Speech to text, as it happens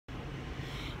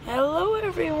Hello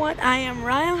everyone, I am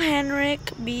Ryan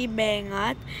Henrik B.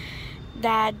 Bengat,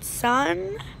 dad's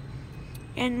son,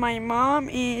 and my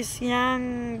mom is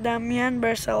Yang Damian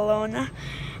Barcelona,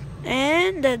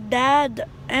 and the dad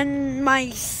and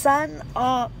my son,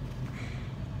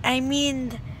 and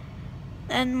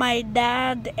my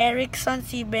dad Erickson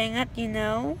C. Bengat,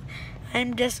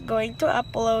 I'm just going to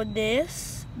upload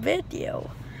this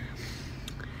video.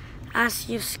 As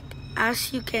you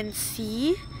can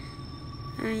see,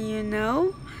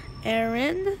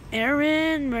 Aaron,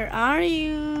 where are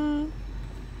you?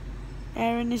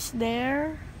 Aaron is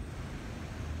there.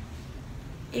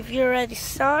 If you're ready,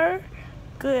 sir,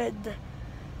 good.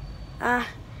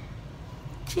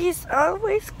 She's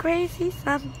always crazy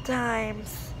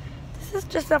sometimes. This is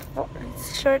just a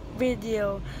short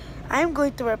video. I'm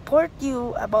going to report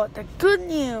you about the good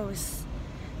news.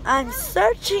 I'm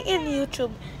searching in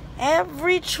YouTube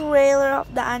every trailer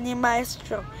of the Anime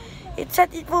Maestro. It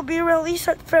said it will be released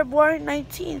on February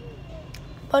 19th.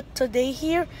 But today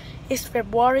here is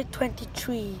February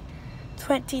 23,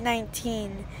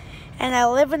 2019. And I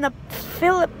live in the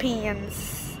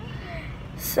Philippines.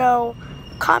 So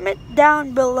comment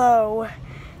down below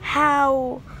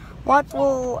what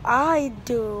will I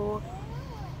do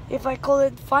if I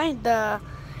couldn't find the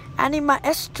Anime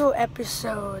Maestro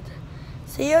episode.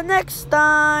 See you next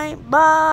time. Bye.